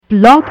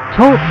Blog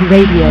Talk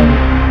Radio.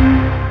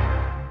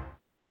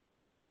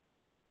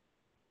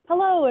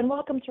 Hello and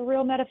welcome to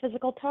Real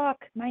Metaphysical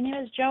Talk. My name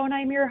is Joan.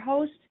 I'm your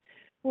host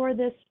for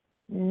this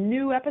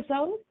new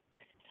episode.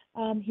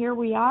 Here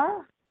we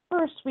are,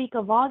 first week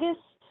of August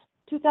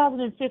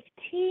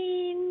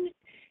 2015,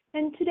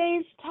 and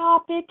today's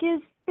topic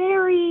is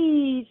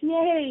fairies.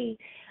 Yay!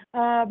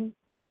 A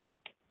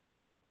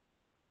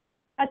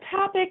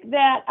topic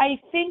that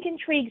I think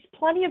intrigues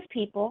plenty of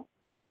people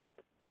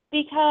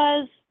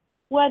because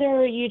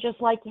whether you just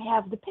like to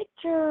have the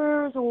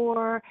pictures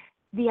or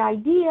the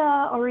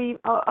idea or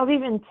of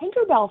even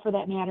Tinkerbell for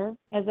that matter,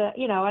 as a,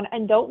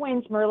 and don't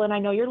wince, Myrrhlynn, I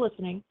know you're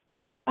listening.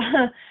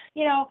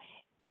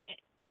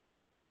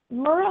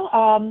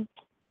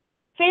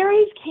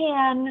 Fairies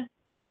can,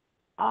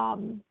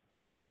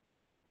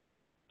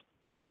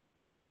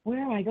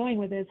 where am I going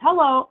with this?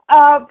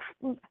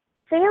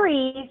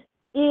 Fairies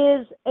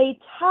is a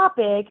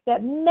topic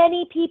that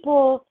many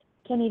people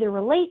can either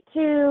relate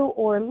to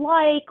or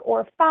like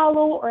or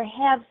follow or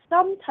have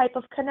some type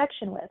of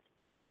connection with.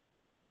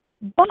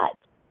 But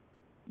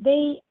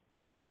they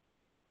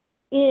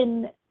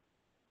exist.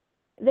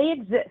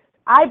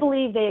 I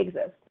believe they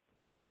exist.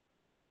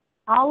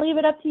 I'll leave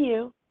it up to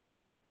you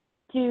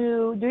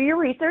to do your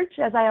research,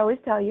 as I always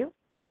tell you,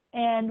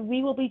 and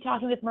we will be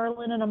talking with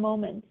Myrrhlynn in a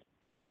moment.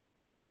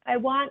 I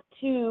want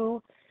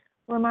to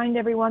remind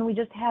everyone we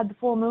just had the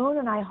full moon,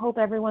 and I hope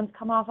everyone's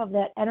come off of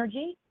that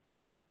energy.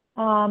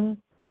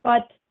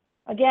 But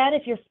again,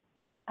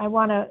 I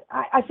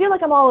feel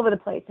like I'm all over the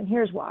place, and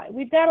here's why.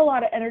 We've got a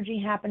lot of energy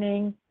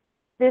happening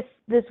this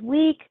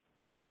week.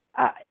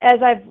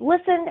 As I've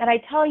listened, and I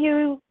tell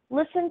you,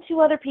 listen to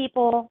other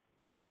people,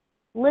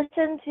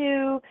 listen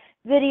to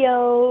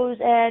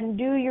videos, and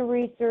do your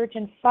research,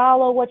 and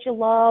follow what you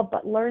love,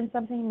 but learn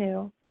something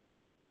new.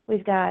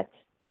 We've got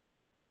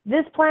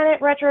this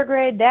planet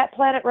retrograde, that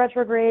planet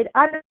retrograde.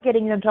 I'm not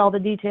getting into all the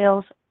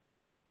details.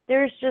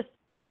 There's just,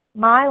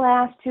 my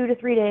last 2 to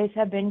 3 days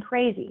have been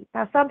crazy.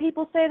 Now, some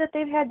people say that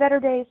they've had better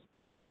days.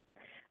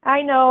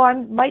 I know I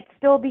might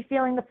still be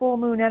feeling the full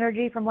moon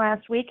energy from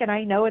last week, and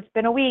I know it's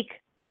been a week.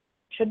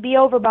 Should be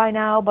over by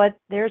now, but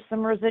there's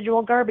some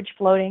residual garbage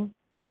floating.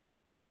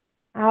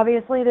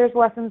 Obviously, there's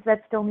lessons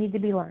that still need to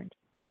be learned.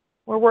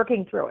 We're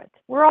working through it.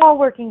 We're all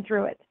working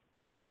through it.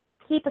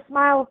 Keep a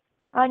smile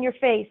on your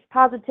face.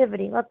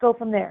 Positivity. Let's go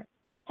from there.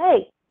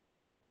 Hey,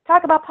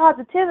 talk about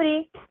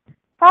positivity.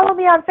 Follow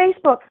me on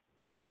Facebook.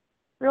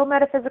 Real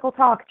Metaphysical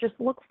Talk. Just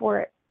look for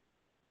it.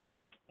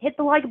 Hit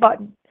the like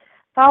button.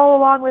 Follow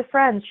along with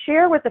friends.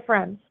 Share with the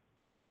friends.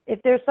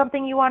 If there's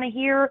something you want to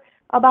hear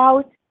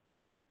about,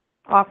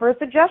 offer a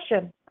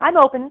suggestion. I'm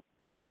open.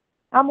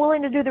 I'm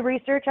willing to do the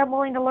research. I'm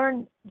willing to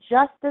learn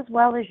just as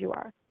well as you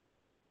are.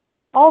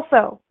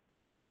 Also,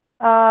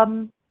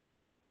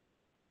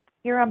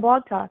 here on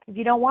Blog Talk, if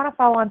you don't want to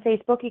follow on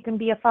Facebook, you can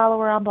be a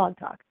follower on Blog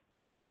Talk.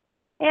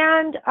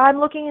 And I'm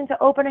looking into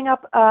opening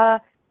up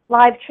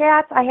live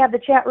chats. I have the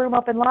chat room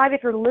open live.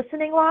 If you're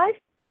listening live,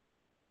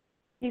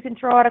 you can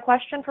throw out a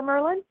question for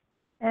Myrrhlynn,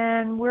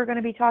 and we're going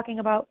to be talking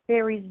about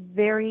fairies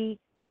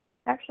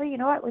actually, you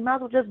know what? We might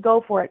as well just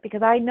go for it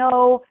because I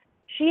know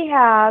she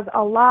has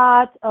a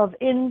lot of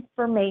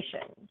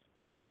information.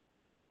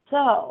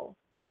 So,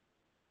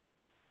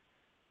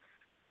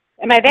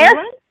 am I there?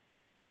 Myrrhlynn?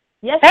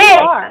 Yes, hey,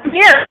 you are. I'm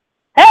here.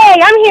 Hey,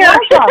 I'm here.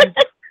 Welcome.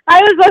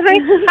 I was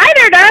listening. Hi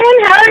there, darling.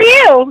 How are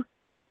you?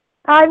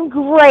 I'm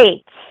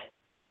great.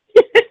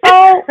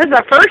 So, this is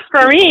a first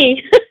for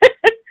me.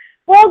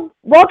 well,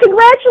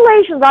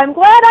 congratulations. I'm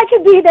glad I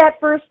could be that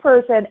first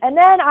person. And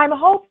then I'm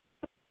hoping,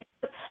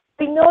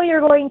 I know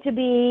you're going to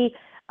be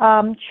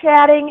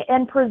chatting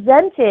and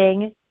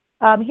presenting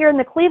here in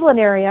the Cleveland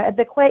area at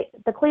the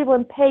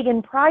Cleveland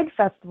Pagan Pride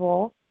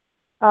Festival.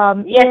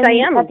 Yes, I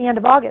am. At the end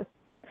of August.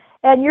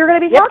 And you're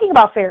going to be talking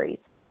about fairies.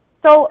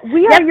 So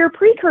we are your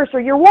precursor,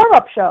 your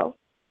warm-up show.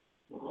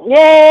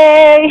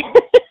 Yay!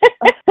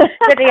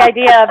 To the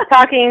idea of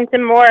talking to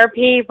more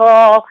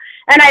people.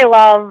 And I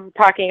love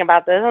talking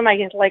about this.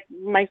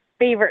 My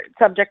favorite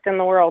subject in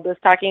the world is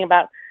talking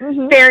about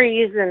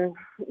fairies and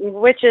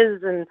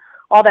witches and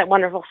all that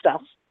wonderful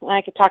stuff.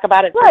 I could talk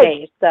about it for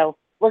days, so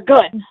we're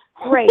good.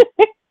 Great.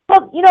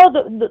 Well,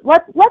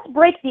 let's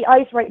break the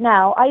ice right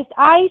now.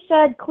 I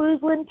said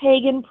Cleveland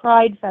Pagan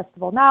Pride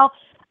Festival. Now,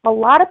 a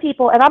lot of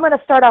people, and I'm going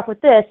to start off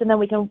with this, and then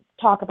we can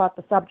talk about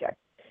the subject.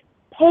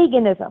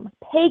 Paganism.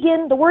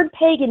 Pagan, the word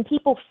pagan,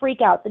 people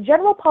freak out. The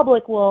general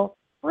public will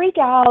freak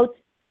out,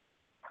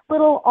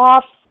 little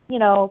off,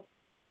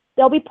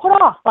 they'll be put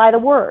off by the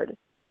word.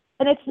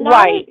 And it's not,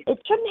 right.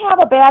 It shouldn't have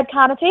a bad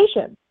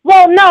connotation.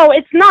 Well, no,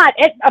 it's not.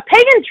 A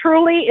pagan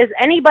truly is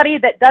anybody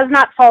that does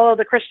not follow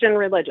the Christian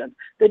religion,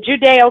 the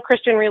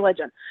Judeo-Christian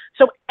religion.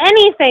 So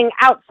anything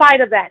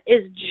outside of that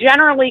is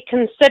generally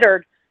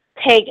considered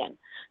pagan.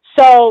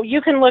 So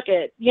you can look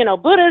at,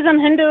 Buddhism,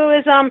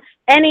 Hinduism,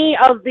 any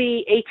of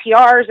the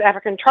ATRs,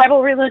 African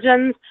tribal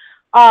religions,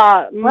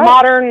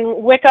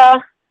 modern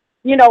Wicca,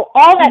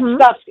 all that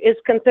stuff is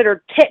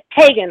considered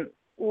pagan,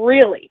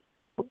 really.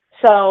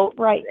 So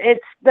right.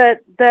 it's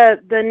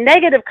the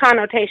negative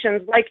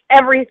connotations, like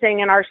everything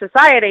in our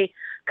society,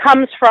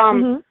 comes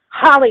from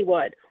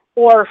Hollywood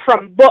or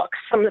from books,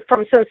 from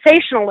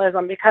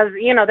sensationalism, because,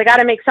 you know, they got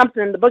to make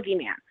something in the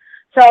boogeyman.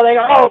 So they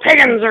go, oh,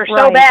 pagans are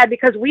so bad,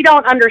 because we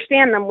don't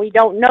understand them. We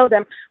don't know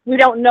them. We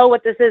don't know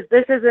what this is.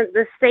 This isn't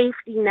the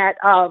safety net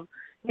of,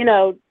 you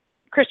know,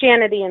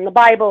 Christianity and the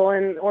Bible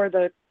or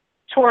the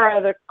Torah,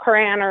 the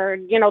Quran, or,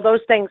 you know, those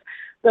things,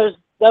 those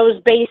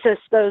basis,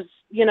 those,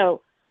 you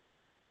know,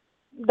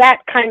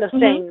 that kind of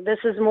thing. This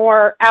is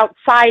more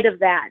outside of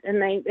that.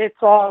 And it's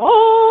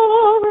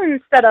all,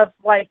 instead of,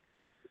 like,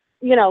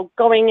 you know,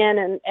 going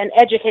in and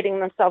educating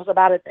themselves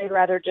about it, they'd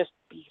rather just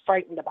be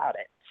frightened about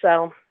it.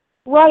 So,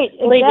 right,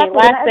 believe me,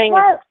 last thing.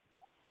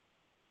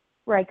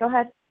 Right, go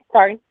ahead.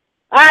 Sorry.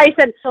 I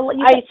said,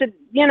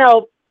 you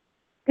know,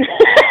 we're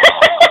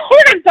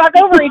going to talk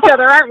over each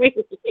other, aren't we?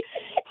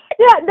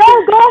 Yeah,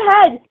 no, go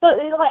ahead. So,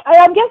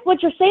 I guess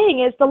what you're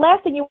saying is the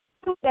last thing you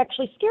want to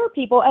actually scare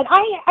people. And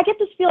I get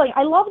this feeling,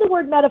 I love the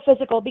word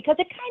metaphysical because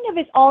it kind of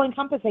is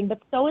all-encompassing,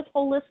 but so is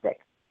holistic.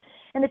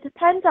 And it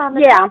depends on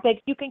the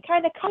topic. You can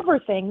kind of cover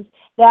things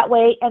that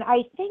way. And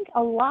I think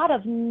a lot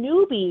of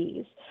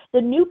newbies,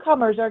 the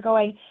newcomers, are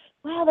going,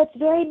 wow, that's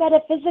very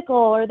metaphysical,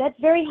 or that's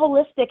very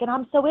holistic, and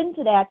I'm so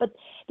into that. But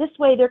this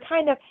way, they're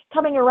kind of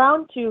coming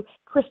around to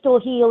crystal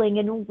healing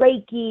and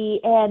Reiki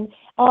and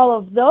all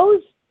of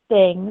those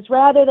things,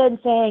 rather than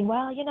saying,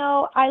 well, you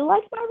know, I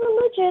like my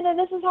religion, and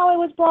this is how I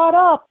was brought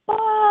up, but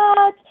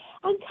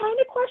I'm kind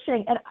of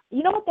questioning. And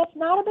you know what? That's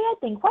not a bad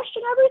thing.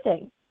 Question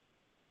everything.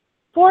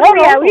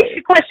 We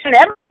should question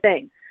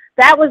everything.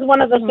 That was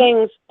one of the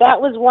things, that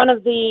was one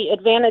of the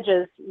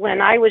advantages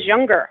when I was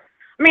younger.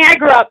 I mean,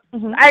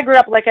 I grew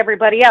up like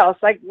everybody else.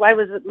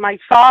 My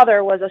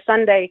father was a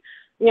Sunday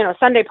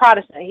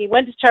Protestant. He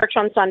went to church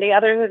on Sunday.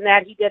 Other than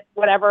that, he did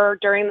whatever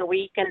during the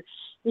week, and,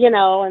 you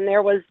know, and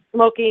there was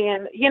smoking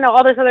and, you know,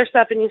 all this other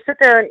stuff. And you sit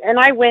there, and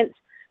I went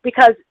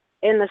because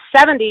in the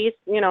 70s,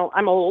 you know,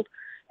 I'm old,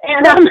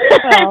 and that's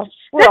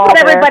what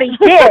everybody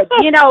did,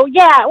 you know.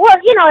 Yeah, well,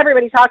 you know,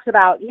 everybody talks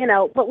about, you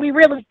know, but we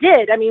really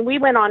did. I mean, we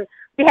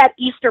had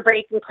Easter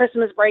break and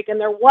Christmas break, and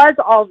there was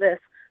all this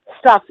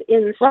stuff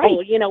in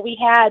school. You know, we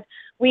had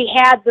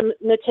the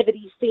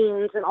nativity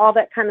scenes and all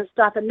that kind of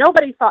stuff, and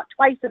nobody thought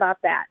twice about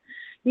that,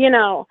 you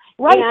know.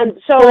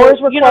 And so,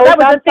 you know, that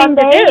was the thing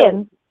to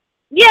do.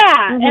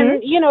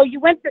 And you know, you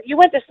went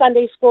to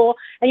Sunday school,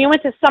 and you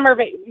went to summer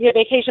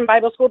vacation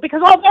Bible school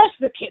because all the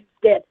rest of the kids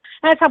did,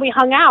 and that's how we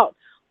hung out.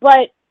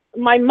 But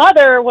my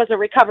mother was a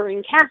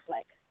recovering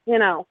Catholic, you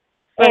know.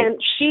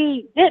 And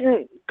she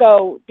didn't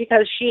go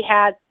because she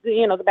had,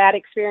 you know, the bad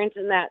experience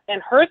in that.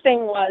 And her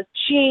thing was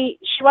she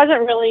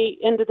wasn't really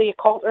into the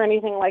occult or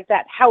anything like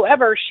that.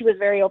 However, she was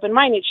very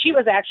open-minded. She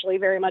was actually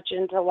very much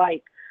into,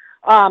 like,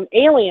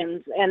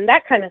 aliens and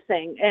that kind of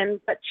thing.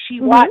 But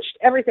she watched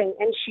everything,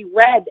 and she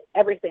read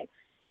everything.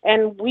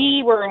 And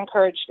we were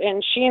encouraged,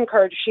 and she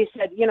encouraged. She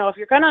said, you know, if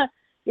you're gonna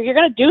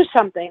do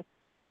something,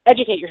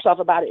 educate yourself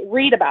about it,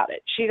 read about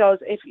it. She goes,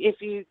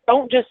 if you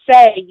don't just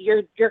say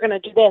you're going to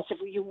do this, if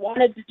you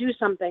wanted to do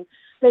something,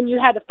 then you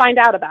had to find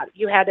out about it.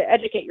 You had to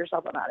educate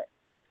yourself about it.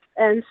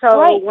 And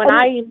so when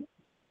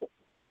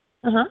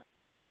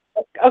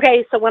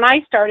so when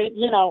I started,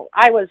 you know,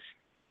 I was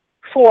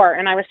 4,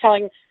 and I was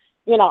telling,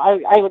 you know,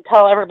 I would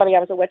tell everybody I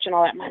was a witch and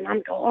all that. My mom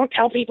would go, don't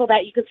tell people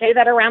that. You can say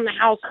that around the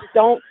house.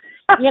 Don't,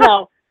 you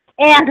know,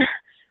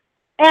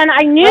 and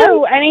I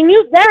knew,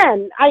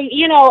 then,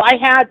 I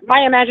had,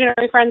 my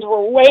imaginary friends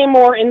were way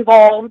more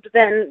involved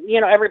than,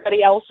 you know,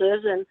 everybody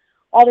else's and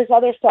all this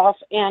other stuff.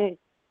 And,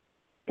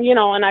 you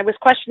know, and I was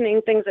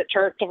questioning things at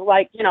church of,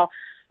 like, you know,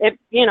 if,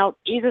 you know,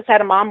 Jesus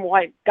had a mom,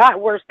 why, God,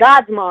 where's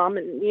God's mom?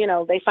 And, you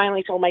know, they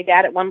finally told my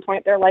dad at one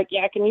point, they're like,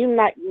 yeah, can you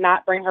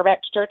not bring her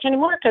back to church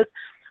anymore? Because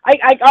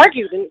I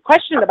argued and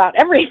questioned about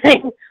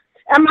everything.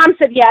 And Mom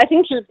said, yeah, I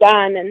think you're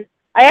done. And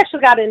I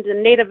actually got into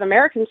Native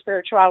American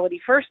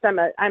spirituality first. I'm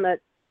a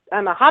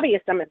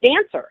hobbyist. I'm a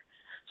dancer.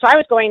 So I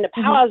was going to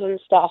powwows and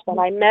stuff, and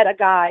I met a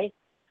guy,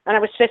 and I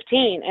was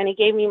 15, and he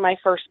gave me my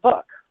first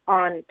book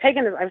on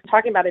paganism. I was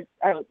talking about it.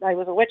 I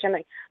was a witch,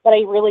 but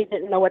I really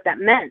didn't know what that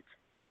meant.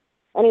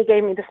 And he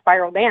gave me the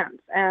spiral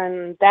dance,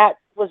 and that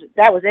was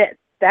it.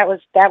 That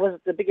was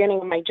the beginning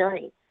of my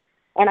journey.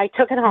 And I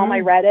took it home. I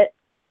read it,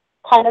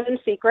 kind of in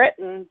secret,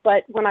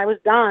 but when I was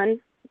done,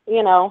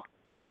 you know,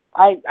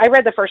 I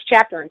read the first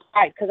chapter and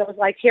cried, because I was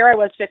like, here I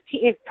was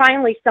 15.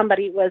 Finally,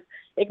 somebody was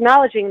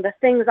acknowledging the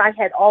things I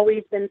had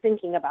always been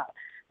thinking about,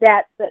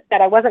 that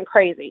I wasn't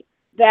crazy,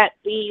 that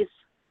these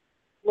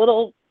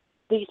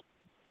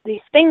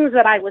things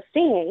that I was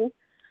seeing,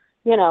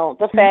 you know,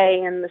 the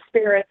Fae and the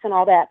spirits and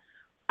all that,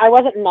 I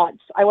wasn't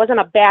nuts. I wasn't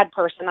a bad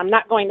person. I'm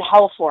not going to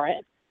hell for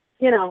it,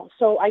 you know.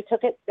 So I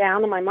took it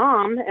down to my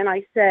mom, and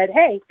I said,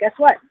 hey, guess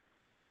what?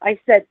 I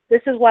said,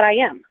 this is what I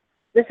am.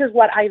 This is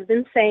what I've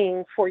been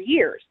saying for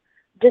years.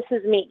 This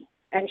is me.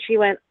 And she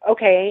went,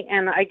 okay.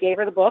 And I gave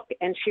her the book,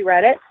 and she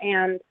read it.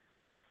 And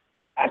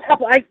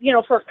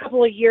for a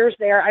couple of years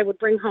there, I would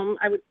bring home,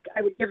 I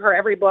would give her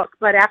every book.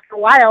 But after a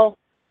while,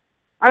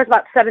 I was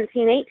about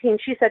 17, 18.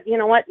 She said, you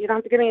know what? You don't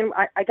have to get any,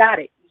 I got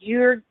it.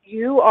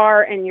 You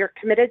are, and you're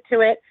committed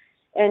to it.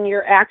 And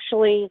you're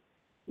actually,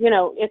 you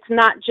know, it's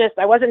not just,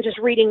 I wasn't just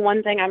reading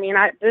one thing. I mean,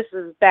 this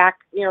is back,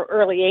 you know,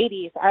 early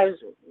 80s.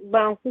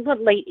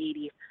 Late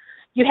 80s.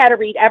 You had to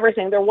read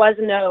everything. There was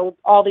no,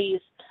 all these,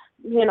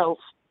 you know,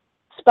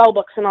 spell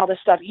books and all this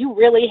stuff. You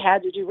really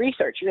had to do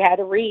research. You had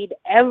to read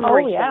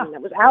everything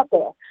that was out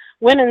there.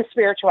 Women's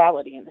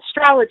spirituality and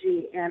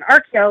astrology and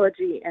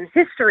archaeology and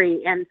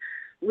history and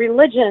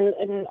religion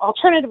and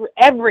alternative,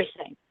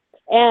 everything.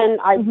 And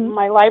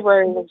my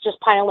library was just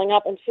piling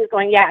up, and she was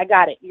going, yeah, I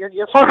got it.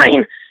 You're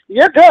fine.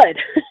 You're good.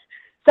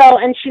 So,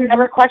 and she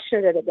never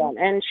questioned it again.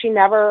 And she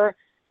never,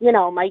 you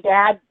know, my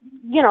dad,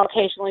 you know,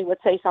 occasionally would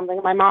say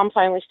something. My mom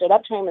finally stood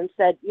up to him and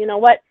said, you know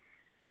what?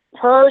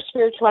 Her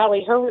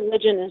spirituality, her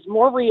religion is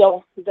more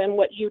real than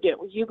what you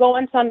do. You go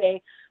on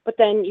Sunday, but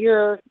then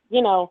you're,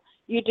 you know,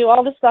 you do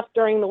all this stuff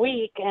during the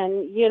week,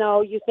 and, you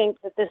know, you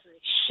think that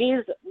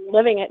she's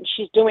living it and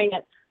she's doing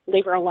it.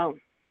 Leave her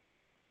alone.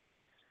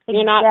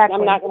 You're not,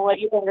 I'm not going to let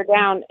you bring her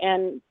down.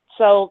 And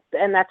so,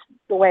 and that's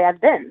the way I've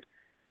been.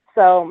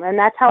 So, and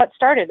that's how it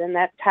started, and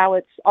that's how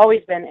it's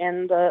always been.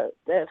 And the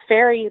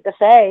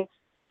Fae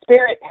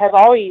spirit has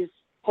always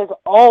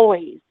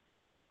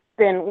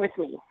been with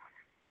me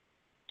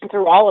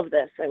through all of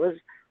this. It was,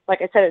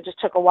 like I said, it just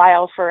took a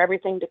while for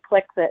everything to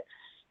click that,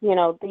 you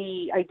know,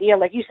 the idea,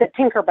 like you said,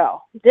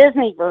 Tinkerbell,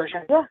 Disney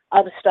version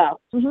of stuff.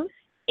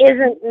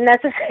 Isn't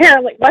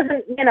necessarily,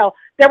 wasn't, you know,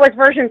 there was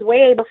versions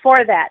way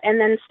before that, and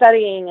then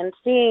studying and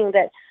seeing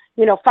that,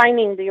 you know,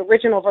 finding the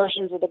original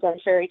versions of the Grimm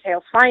fairy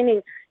tales,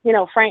 finding, you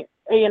know, Frank,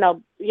 you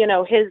know,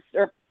 his,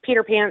 or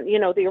Peter Pan, you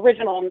know, the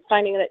original, and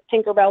finding that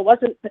Tinkerbell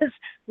wasn't this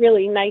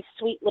really nice,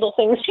 sweet little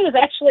thing. She was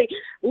actually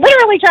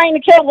literally trying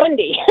to kill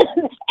Wendy,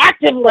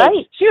 actively.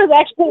 Right. She was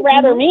actually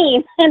rather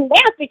mean and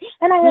nasty,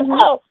 and I was,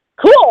 oh,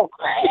 cool.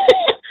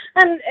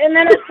 and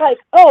then it's like,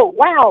 oh,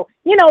 wow,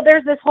 you know,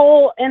 there's this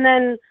whole, and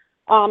then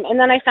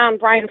I found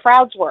Brian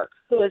Froud's work,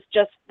 who is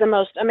just the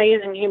most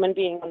amazing human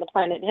being on the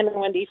planet. Him and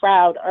Wendy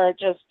Froud are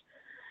just,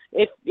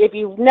 if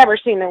you've never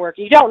seen their work,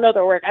 you don't know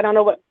their work, I don't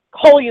know what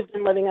hole you've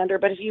been living under,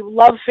 but if you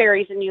love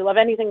fairies and you love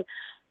anything,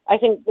 I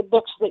think the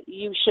books that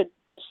you should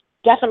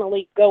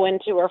definitely go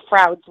into are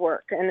Froud's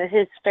work. And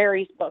his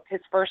Fairies book, his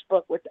first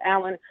book with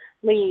Alan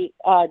Lee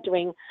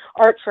doing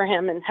art for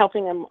him and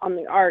helping him on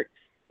the art,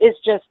 is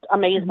just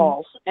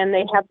amazeballs. And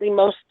they have the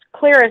most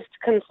clearest,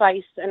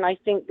 concise, and I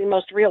think the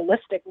most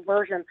realistic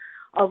version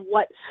of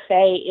what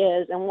Fae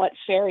is and what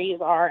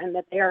fairies are, and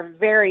that they are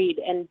varied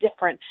and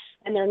different,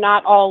 and they're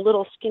not all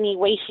little skinny,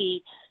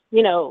 waify,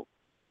 you know,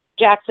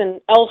 Jackson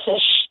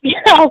elfish, you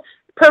know,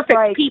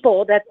 perfect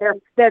people, that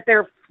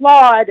they're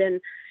flawed and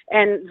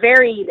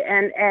varied,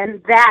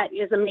 and that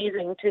is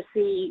amazing to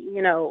see,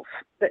 you know,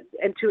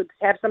 and to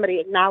have somebody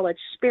acknowledge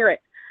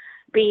spirit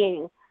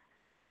being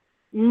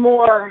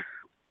more,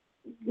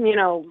 you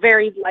know,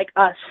 varied like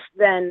us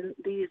than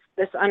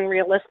this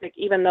unrealistic,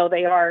 even though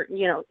they are,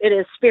 you know, it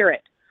is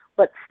spirit,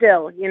 but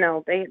still, you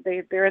know,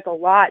 there is a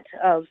lot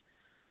of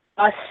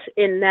us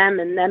in them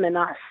and them in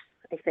us,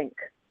 I think.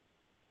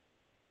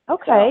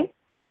 Okay. So,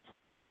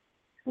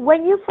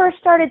 when you first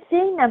started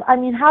seeing them, I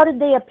mean, how did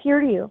they appear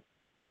to you?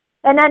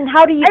 And then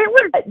how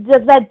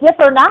does that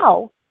differ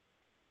now?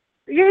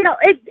 You know,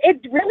 it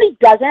really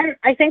doesn't.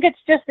 I think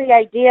it's just the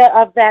idea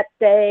of that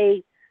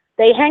they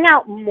hang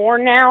out more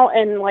now,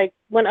 and like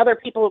when other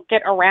people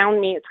get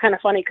around me, it's kind of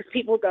funny because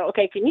people go,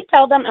 okay, can you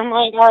tell them? I'm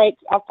like, all right,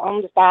 I'll tell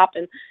them to stop,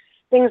 and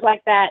things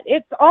like that.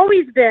 It's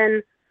always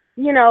been,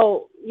 you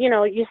know,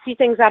 you see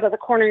things out of the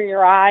corner of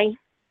your eye,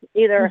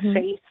 either a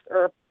face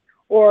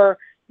or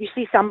you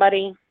see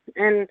somebody.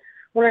 And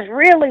when I was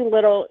really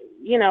little,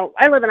 you know,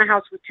 I live in a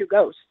house with 2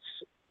 ghosts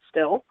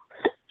still.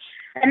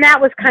 And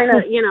that was kind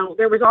of, you know,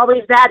 there was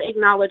always that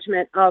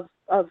acknowledgement of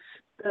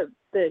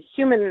the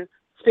human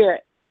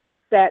spirit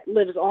that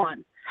lives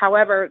on.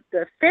 However,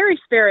 the fairy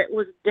spirit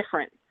was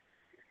different.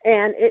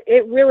 And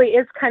it really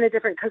is kind of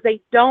different because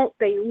they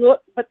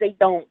look, but they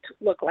don't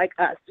look like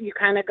us. You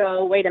kind of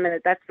go, wait a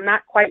minute, that's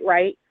not quite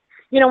right.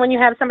 You know, when you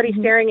have somebody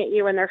staring at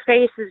you and their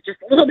face is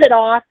just a little bit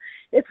off,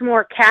 it's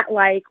more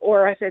cat-like,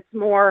 or if it's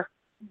more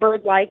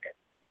bird-like,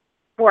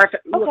 or if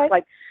it looks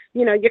like,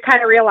 you know, you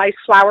kind of realize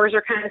flowers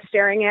are kind of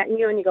staring at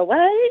you and you go,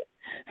 what?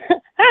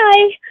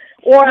 Hi.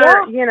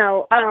 Or, you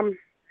know,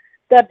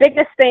 the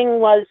biggest thing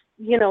was,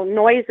 you know,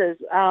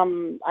 noises.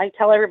 I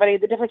tell everybody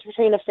the difference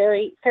between a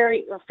fairy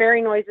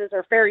noises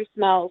or fairy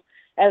smells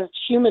as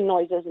human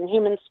noises and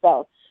human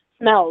smells.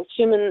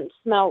 Human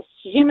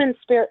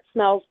spirit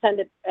smells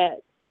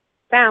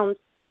sounds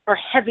are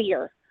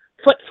heavier,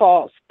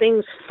 footfalls,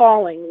 things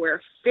falling,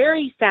 where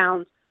fairy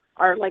sounds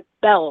are like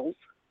bells,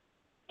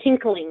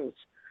 tinklings,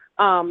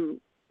 chimes,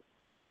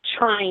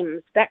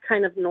 that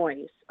kind of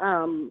noise.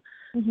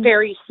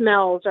 Fairy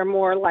smells are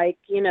more like,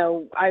 you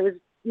know,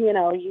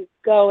 you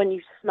go and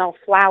you smell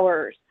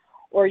flowers,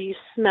 or you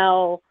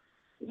smell,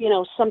 you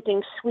know,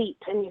 something sweet,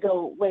 and you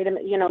go, wait a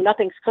minute, you know,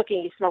 nothing's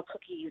cooking, you smell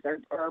cookies or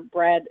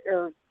bread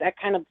or that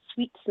kind of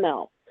sweet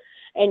smell.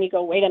 And you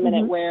go, wait a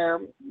minute, Mhm. where,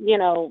 you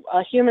know,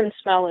 a human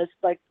smell is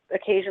like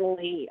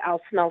occasionally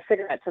I'll smell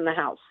cigarettes in the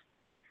house.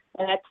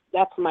 And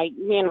that's my,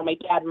 you know, my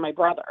dad and my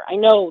brother. I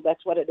know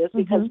that's what it is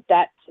because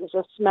that is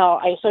a smell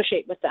I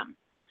associate with them.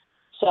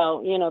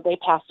 So, you know, they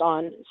passed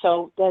on.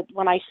 So that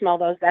when I smell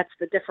those, that's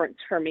the difference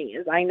for me,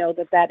 is I know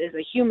that that is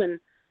a human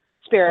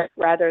spirit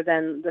rather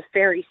than the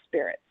fairy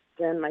spirit.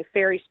 Then my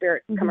fairy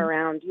spirits come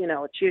around, you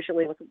know, it's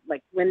usually with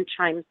like wind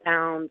chime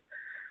sounds,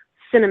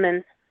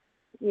 cinnamon,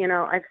 you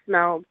know, I've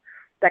smelled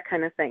that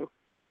kind of thing.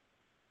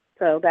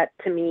 So that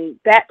to me,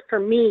 that for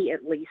me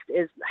at least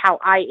is how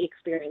I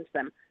experience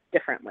them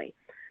differently.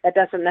 That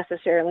doesn't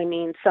necessarily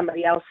mean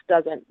somebody else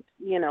doesn't,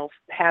 you know,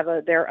 have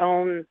their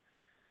own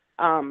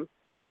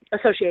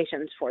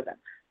associations for them.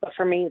 But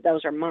for me,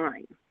 those are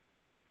mine.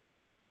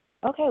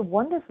 Okay,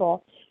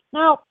 wonderful.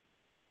 Now,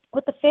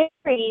 with the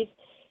fairies,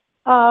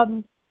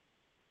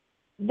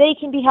 they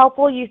can be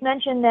helpful. You've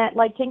mentioned that,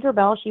 like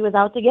Tinkerbell, she was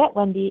out to get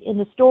Wendy in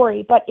the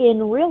story, but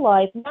in real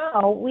life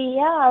now we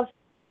have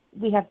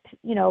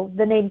you know,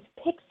 the names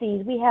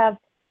pixies, we have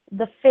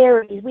the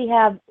fairies, we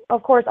have,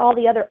 of course, all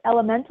the other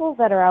elementals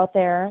that are out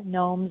there,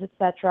 gnomes,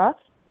 etc.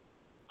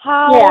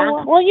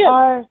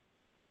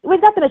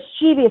 We've got the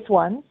mischievous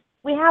ones.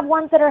 We have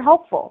ones that are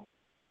helpful,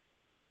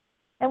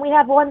 and we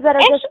have ones that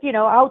are just, you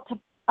know, out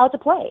to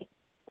play.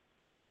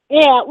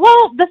 Yeah.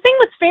 Well, the thing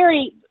with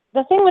fairy,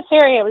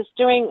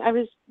 I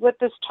was with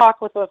this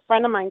talk with a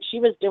friend of mine. She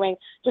was doing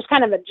just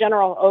kind of a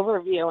general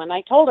overview, and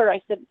I told her,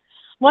 I said,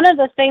 one of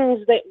the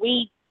things that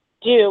we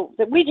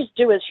just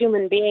do as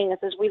human beings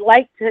is we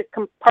like to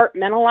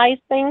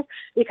compartmentalize things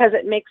because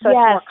it makes us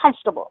more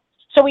comfortable.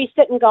 So we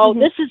sit and go,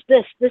 this is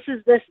this, this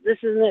is this, this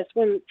is this.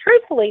 When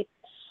truthfully,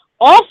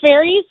 all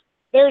fairies,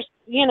 there's,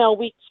 you know,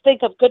 we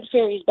think of good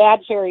fairies, bad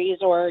fairies,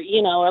 or,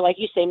 you know, or like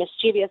you say,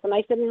 mischievous. And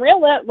I said, in real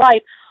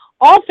life,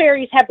 all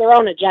fairies have their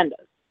own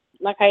agendas.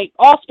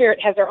 All spirit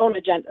has their own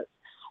agendas.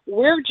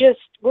 We're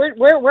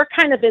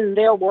kind of in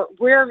their world.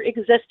 We're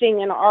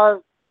existing in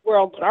our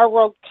world, but our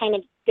world kind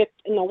of gets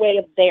in the way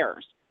of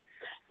theirs.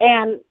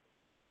 And,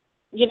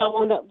 you know,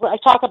 when I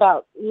talk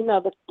about, you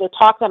know, the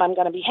talk that I'm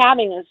going to be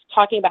having is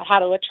talking about how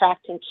to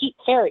attract and keep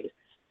fairies.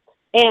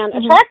 And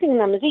attracting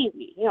them is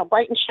easy, you know,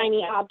 bright and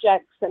shiny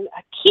objects, and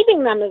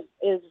keeping them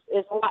is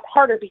a lot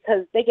harder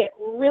because they get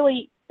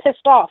really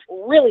pissed off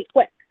really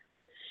quick.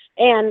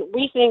 And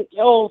we think,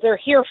 oh, they're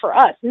here for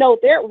us. No,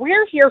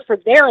 we're here for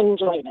their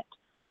enjoyment.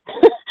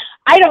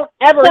 I don't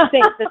ever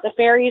think that the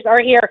fairies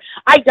are here.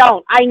 I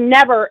will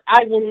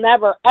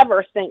never,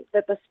 ever think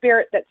that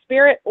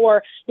spirit,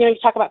 or, you know, you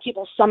talk about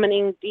people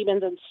summoning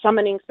demons and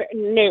summoning spirit.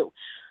 No.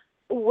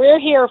 We're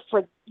here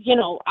for, you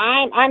know,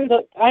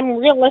 I'm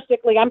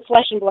realistically, I'm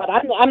flesh and blood.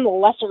 I'm the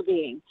lesser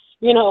being,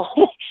 you know.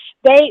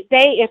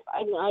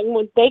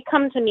 When they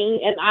come to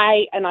me, and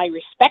I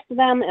respect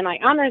them and I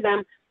honor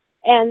them,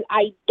 and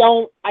I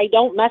don't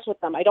mess with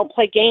them. I don't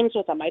play games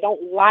with them. I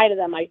don't lie to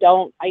them. I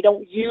don't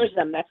use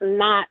them. That's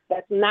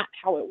not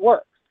how it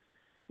works,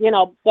 you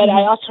know. But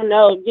I also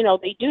know, you know,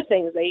 they do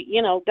things. They,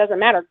 you know, doesn't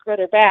matter good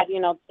or bad. You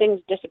know,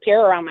 things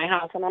disappear around my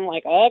house, and I'm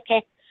like,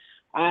 okay.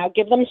 I'll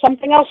give them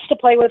something else to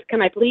play with.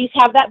 Can I please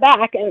have that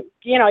back? And,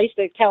 you know, I used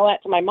to tell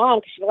that to my mom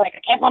because she'd be like,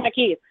 I can't find my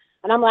keys.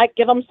 And I'm like,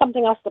 give them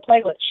something else to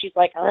play with. She's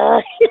like,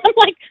 I'm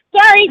like,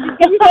 sorry, just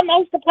give them something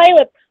else to play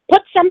with.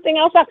 Put something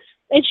else up.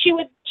 And she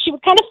would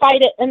kind of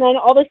fight it. And then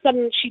all of a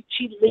sudden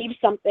she'd leave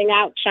something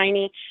out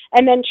shiny,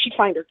 and then she'd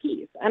find her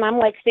keys. And I'm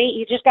like, see,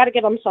 you just got to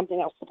give them something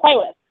else to play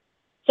with.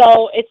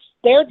 So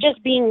they're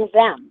just being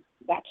them.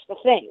 That's the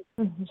thing.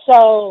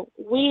 So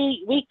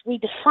we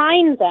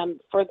define them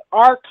for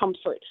our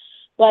comfort.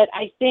 But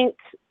I think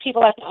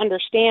people have to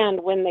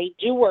understand, when they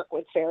do work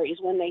with fairies,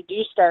 when they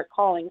do start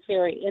calling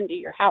fairy into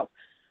your house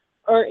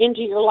or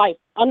into your life,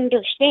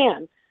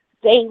 understand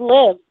they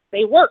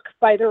work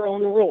by their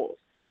own rules,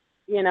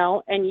 you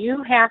know, and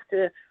you have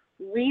to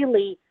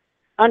really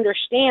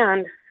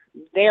understand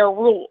their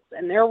rules.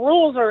 And their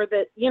rules are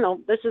that, you know,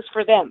 this is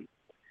for them.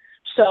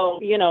 So,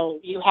 you know,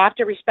 you have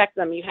to respect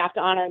them. You have to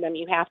honor them.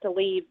 You have to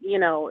leave, you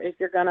know, if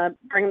you're going to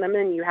bring them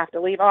in, you have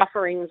to leave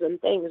offerings and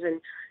things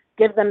and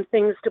give them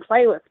things to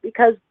play with,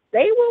 because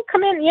they will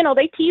come in, you know,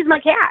 they tease my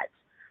cats.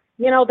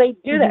 You know, they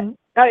do that.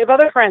 I have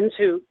other friends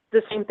who,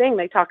 the same thing,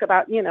 they talk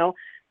about, you know,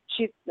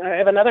 I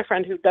have another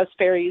friend who does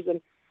fairies,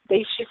 and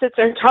she sits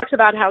there and talks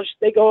about how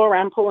they go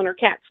around pulling her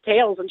cat's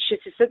tails, and she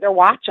just sit there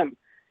watch them,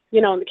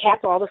 you know, and the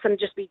cats will all of a sudden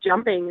just be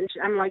jumping. And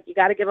I'm like, you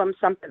got to give them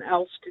something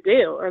else to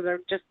do, or they're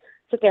just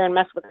sit there and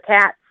mess with the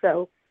cat.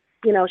 So,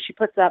 you know, she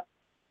puts up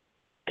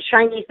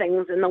shiny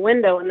things in the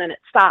window, and then it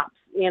stops,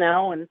 you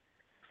know. And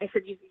I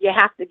said, you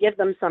have to give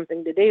them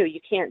something to do. You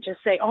can't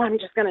just say, oh, I'm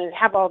just going to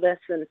have all this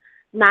and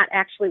not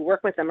actually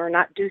work with them or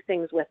not do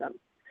things with them.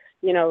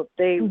 You know,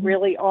 they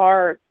really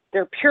are,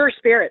 they're pure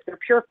spirits. They're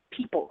pure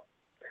people.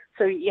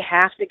 So you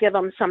have to give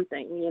them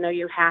something. You know,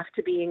 you have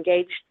to be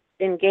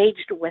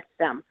engaged with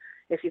them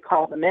if you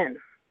call them in.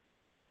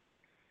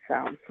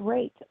 So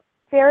great.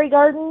 Fairy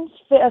gardens,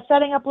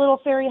 setting up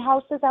little fairy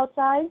houses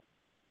outside?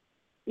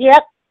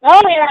 Yep.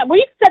 Oh, yeah.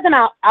 We set them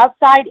out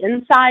outside,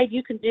 inside.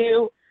 You can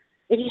do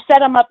if you set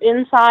them up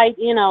inside,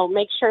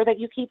 make sure that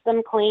you keep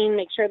them clean,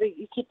 make sure that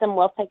you keep them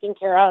well taken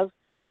care of.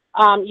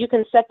 You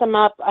can set them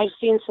up. I've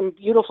seen some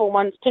beautiful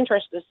ones.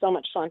 Pinterest is so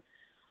much fun.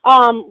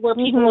 Where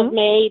people have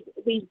made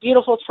these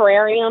beautiful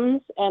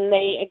terrariums, and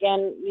they,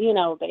 again,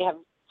 they have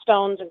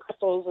stones and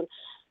crystals and,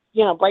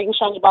 bright and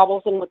shiny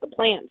baubles in with the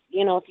plants.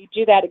 If you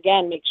do that,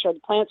 again, make sure the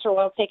plants are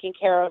well taken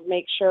care of,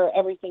 make sure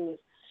everything is,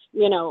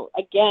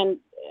 again,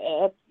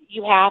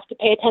 you have to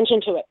pay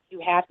attention to it. You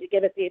have to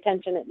give it the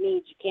attention it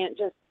needs. You can't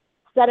just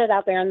set it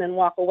out there and then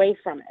walk away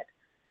from it.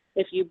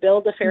 If you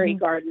build a fairy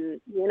garden,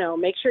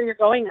 make sure you're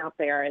going out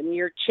there and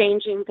you're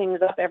changing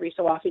things up every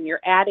so often. You're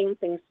adding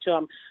things to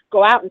them.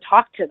 Go out and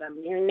talk to them.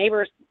 Your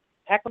neighbors,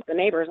 heck with the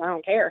neighbors, I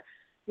don't care.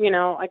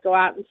 I go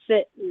out and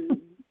sit and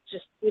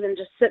just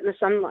sit in the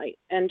sunlight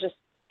and just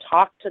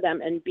talk to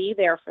them and be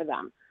there for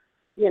them,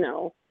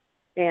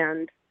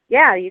 And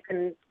yeah, you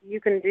can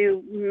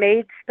do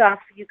made stuff.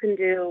 You can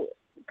do,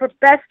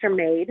 best are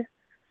made,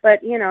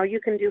 but you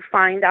can do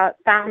found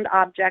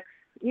objects.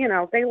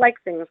 They like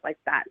things like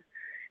that.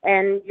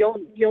 And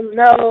you'll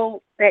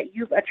know that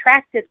you've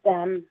attracted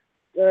them.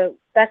 The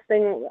best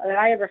thing that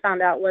I ever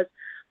found out was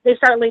they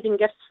start leaving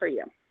gifts for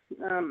you.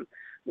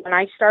 When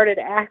I started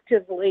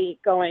actively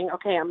going,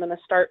 okay, I'm going to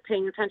start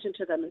paying attention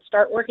to them and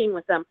start working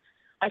with them,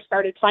 I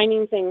started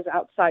finding things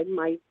outside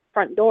my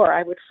front door.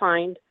 I would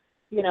find,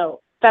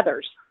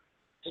 feathers,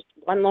 just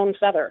one lone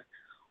feather,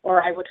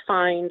 or I would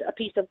find a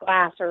piece of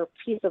glass or a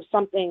piece of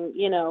something,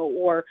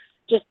 or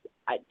just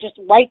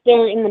right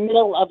there in the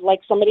middle of, like,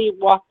 somebody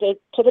walked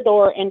it to the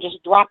door and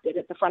just dropped it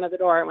at the front of the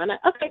door. I went,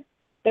 okay,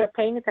 they're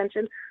paying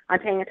attention. I'm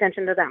paying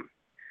attention to them.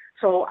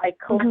 So I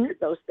collected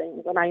those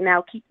things, and I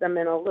now keep them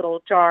in a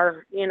little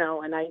jar,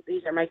 and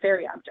these are my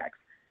fairy objects,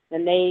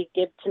 and they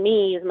give to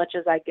me as much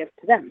as I give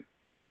to them.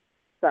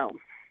 So,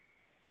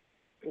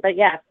 but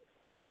yeah,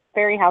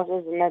 fairy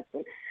houses, and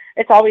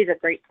it's always a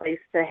great place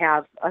to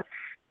have a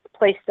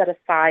place set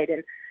aside,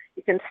 and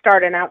you can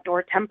start an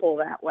outdoor temple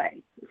that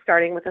way,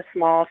 starting with a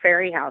small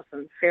fairy house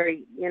and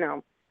fairy,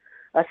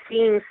 a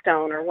seeing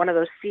stone or one of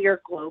those seer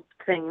globe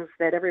things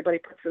that everybody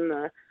puts in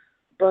the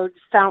bird's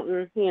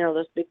fountain,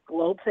 those big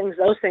globe things.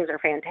 Those things are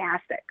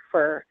fantastic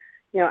for,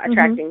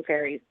 attracting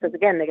fairies, because,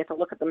 again, they get to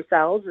look at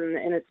themselves,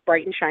 and it's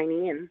bright and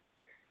shiny, and,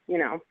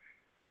 and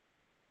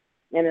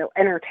it'll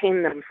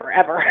entertain them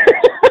forever,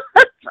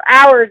 for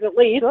hours at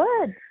least.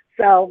 Good.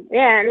 So,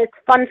 yeah, and it's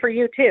fun for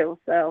you too.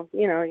 So,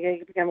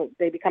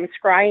 they become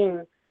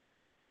scrying.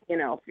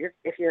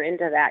 If you're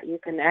into that, you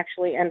can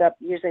actually end up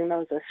using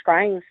those as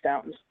scrying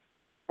stones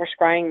or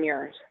scrying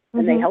mirrors,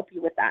 and they help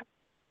you with that.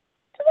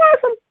 It's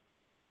awesome.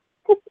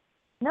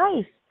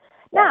 Nice.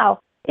 Now,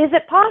 is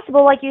it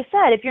possible, like you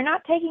said, if you're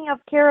not taking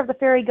care of the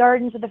fairy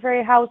gardens or the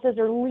fairy houses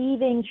or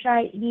leaving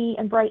shiny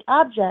and bright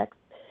objects,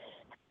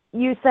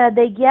 you said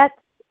they get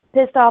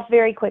pissed off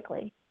very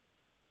quickly.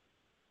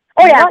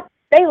 Oh, yeah.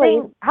 They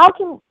leave. How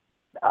can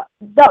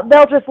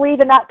they'll just leave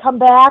and not come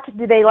back?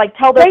 Do they, like,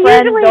 tell their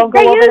friends don't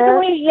go over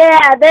there?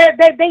 Yeah,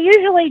 they'll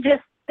usually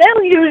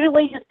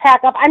just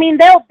pack up. I mean,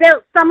 they'll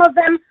some of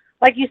them,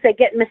 like you said,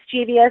 get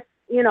mischievous.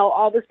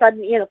 All of a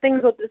sudden,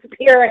 things will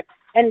disappear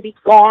and be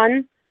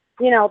gone.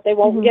 They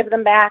won't give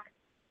them back.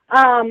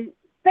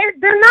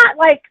 They're not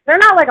like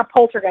a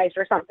poltergeist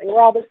or something,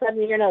 where all of a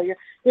sudden,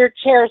 your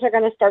chairs are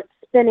going to start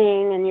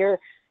spinning and your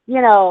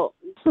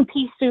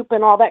pea soup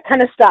and all that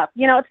kind of stuff.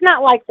 It's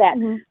not like that.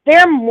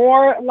 They're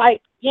more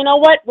like, you know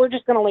what, we're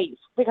just going to leave,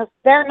 because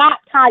they're not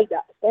tied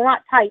up. They're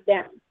not tied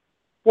down.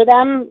 For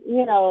them,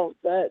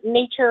 the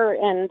nature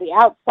and the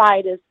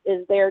outside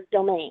is their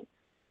domain.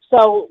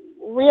 So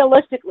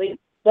realistically,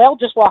 they'll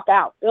just walk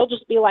out. They'll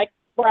just be like,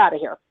 we're out of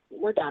here.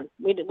 We're done.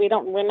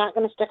 We're not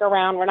going to stick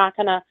around. We're not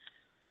going to,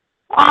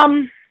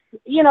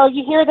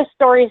 you hear the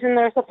stories, and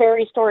there's the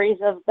fairy stories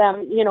of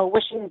them,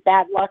 wishing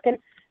bad luck, and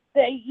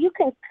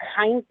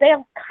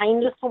they'll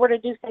kind of sort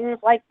of do things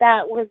like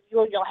that, where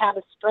you'll have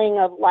a string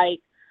of, like,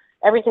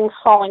 everything's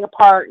falling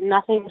apart,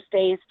 nothing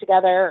stays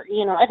together.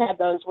 I've had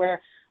those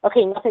where,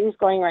 okay, nothing's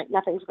going right.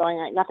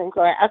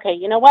 Okay,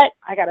 you know what?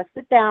 I got to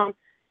sit down,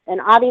 and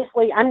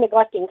obviously I'm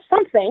neglecting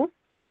something.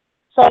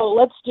 So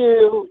let's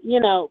do,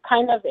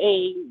 kind of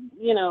a,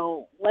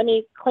 let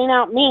me clean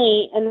out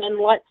me, and then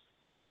let's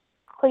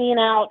clean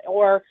out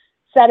or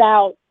set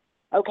out,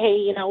 okay,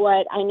 you know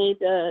what, I need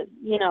to,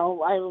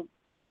 I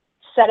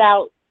set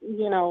out,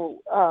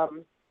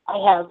 I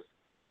have,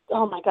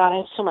 oh my God, I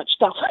have so much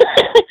stuff.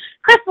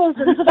 Crystals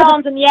and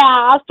stones, and yeah,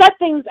 I'll set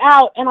things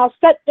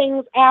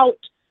out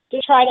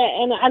to try to,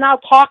 and I'll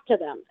talk to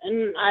them.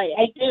 And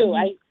I do.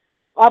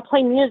 I'll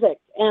play music,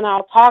 and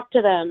I'll talk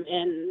to them,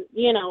 and,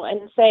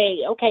 and say,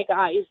 okay,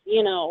 guys,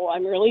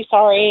 I'm really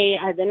sorry.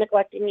 I've been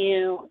neglecting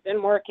you. I've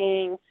been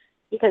working,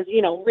 because,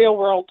 real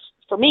world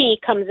for me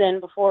comes in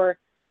before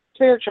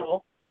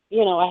spiritual.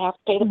 I have to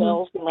pay the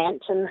bills and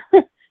rent and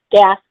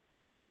gas.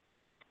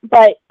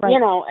 But,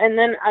 and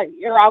then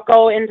I'll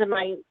go into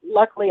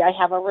luckily I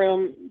have a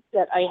room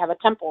that I have a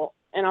temple,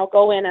 and I'll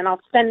go in and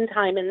I'll spend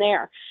time in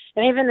there.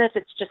 And even if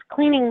it's just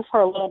cleaning for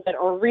a little bit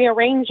or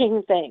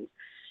rearranging things,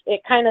 it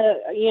kind of,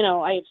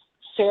 I've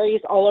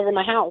fairies all over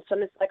my house.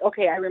 And it's like,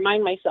 okay, I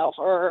remind myself,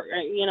 or,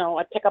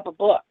 I pick up a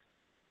book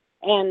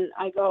and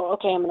I go,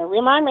 okay, I'm going to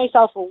remind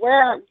myself of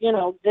where,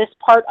 this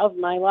part of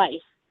my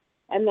life.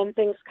 And then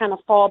things kind of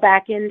fall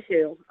back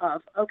into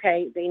of,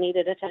 okay, they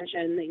needed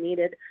attention.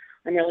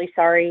 I'm really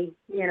sorry,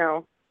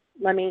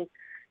 let me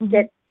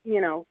get,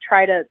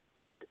 try to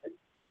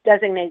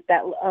designate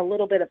that a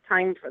little bit of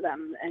time for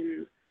them.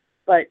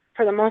 But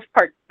for the most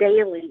part,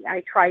 daily,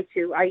 I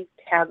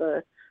have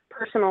a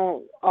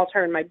personal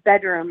altar in my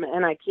bedroom,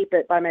 and I keep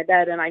it by my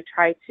bed, and I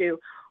try to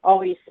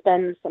always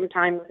spend some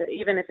time with it,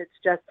 even if it's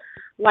just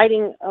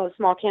lighting a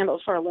small candle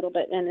for a little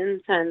bit and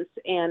incense,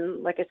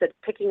 and like I said,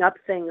 picking up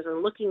things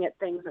and looking at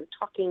things and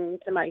talking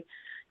to my,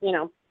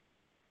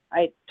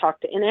 I talk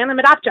to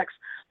inanimate objects,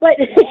 but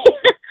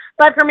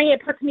but for me,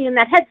 it puts me in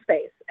that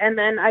headspace, and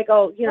then I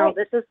go, right.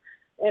 This is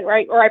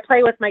right, or I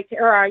play with my,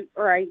 or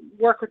I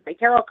work with my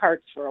tarot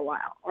cards for a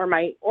while, or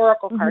my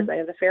oracle cards. I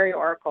have the Fairy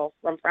Oracle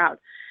from Proud,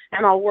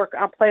 and I'll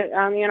play,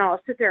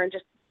 I'll sit there and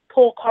just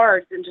pull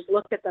cards and just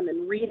look at them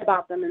and read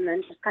about them, and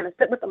then just kind of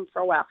sit with them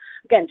for a while.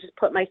 Again, just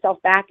put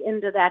myself back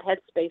into that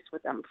headspace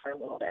with them for a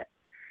little bit,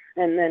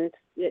 and then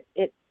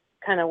it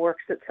kind of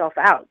works itself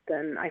out.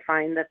 Then I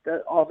find that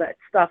all that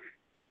stuff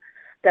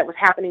that was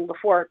happening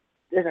before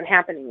isn't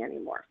happening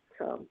anymore.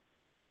 So,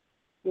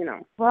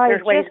 right.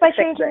 there's ways Just by to fix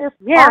changing it.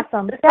 this,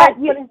 awesome.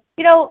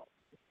 Yeah,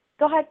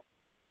 go ahead.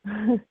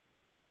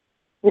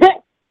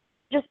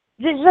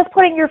 Just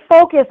putting your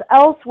focus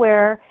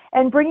elsewhere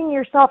and bringing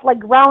yourself, like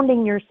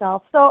grounding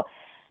yourself. So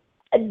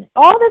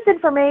all this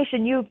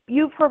information,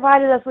 you've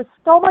provided us with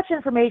so much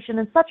information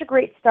and such a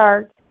great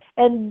start.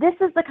 And this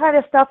is the kind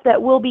of stuff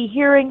that we'll be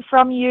hearing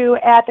from you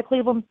at the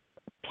Cleveland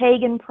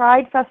Pagan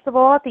Pride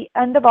Festival at the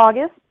end of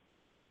August.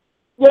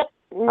 Yep.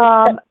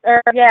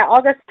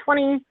 August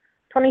 22nd.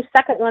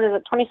 What is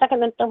it?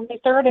 22nd and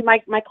 23rd. And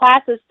my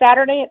class is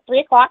Saturday at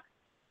 3:00.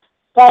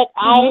 But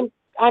I'm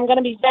going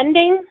to be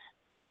vending.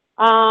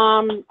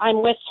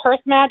 I'm with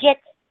Hearth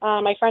Magic.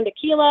 My friend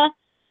Akila,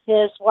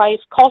 his wife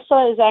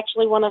Kulsa is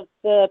actually one of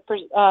the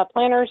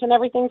planners and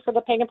everything for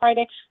the Pagan Pride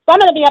Day. So I'm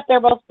going to be up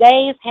there both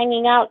days,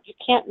 hanging out. You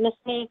can't miss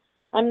me.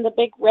 I'm the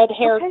big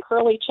red-haired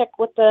curly chick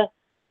with the,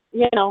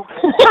 you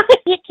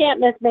can't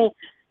miss me.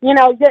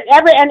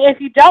 And if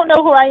you don't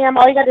know who I am,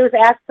 all you got to do is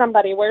ask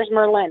somebody, where's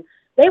Myrrhlynn?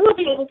 They will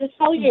be able to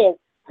tell you.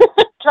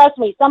 Trust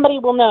me, somebody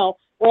will know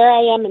where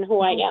I am and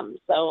who I am.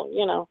 So,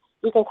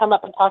 you can come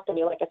up and talk to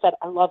me. Like I said,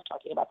 I love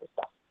talking about this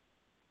stuff.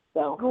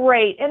 So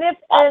great. And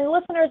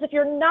listeners, if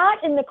you're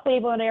not in the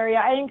Cleveland area,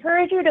 I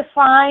encourage you to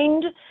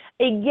find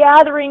a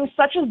gathering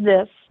such as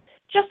this,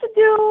 just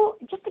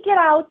to get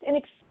out and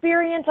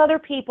experience other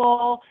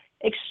people,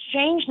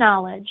 exchange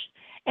knowledge.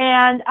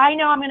 And I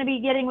know I'm going to be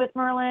getting with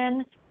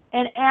Myrrhlynn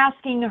and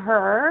asking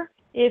her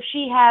if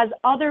she has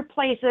other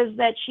places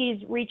that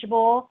she's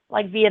reachable,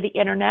 like via the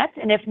internet.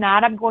 And if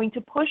not, I'm going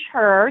to push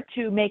her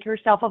to make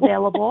herself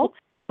available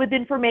with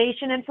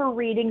information and for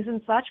readings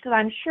and such, because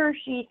I'm sure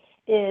she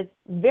is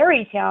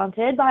very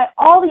talented by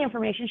all the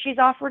information she's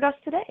offered us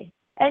today.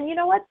 And you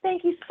know what?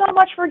 Thank you so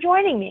much for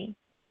joining me.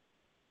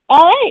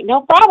 All right,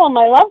 no problem.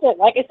 I loved it.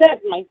 Like I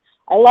said,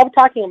 I love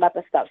talking about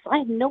this stuff, so I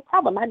have no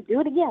problem. I'd do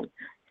it again.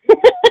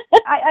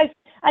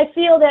 I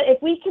feel that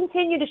if we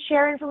continue to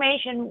share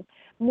information,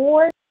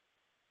 more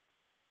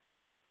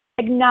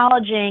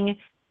acknowledging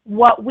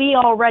what we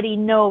already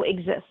know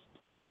exists.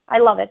 I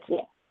love it.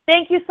 Yeah.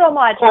 Thank you so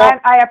much. Cool.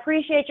 I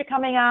appreciate you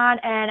coming on,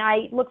 and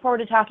I look forward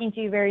to talking to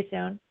you very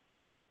soon.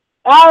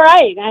 All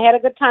right. I had a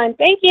good time.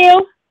 Thank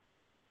you.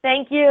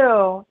 Thank you.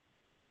 All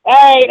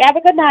right. Have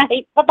a good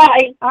night.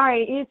 Bye-bye. All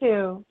right. You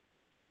too.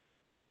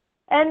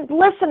 And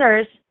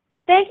listeners,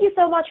 thank you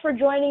so much for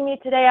joining me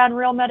today on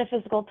Real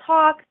Metaphysical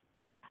Talk.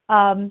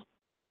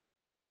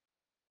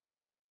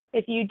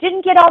 If you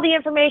didn't get all the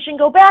information,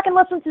 go back and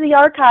listen to the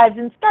archives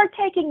and start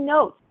taking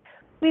notes.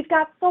 We've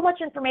got so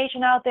much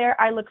information out there.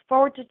 I look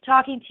forward to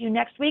talking to you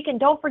next week. And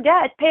don't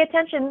forget, pay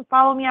attention.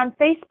 Follow me on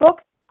Facebook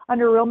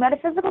under Real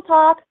Metaphysical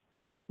Talk.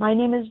 My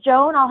name is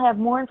Joan. I'll have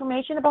more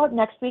information about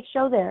next week's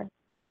show there.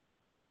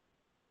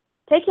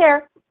 Take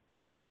care.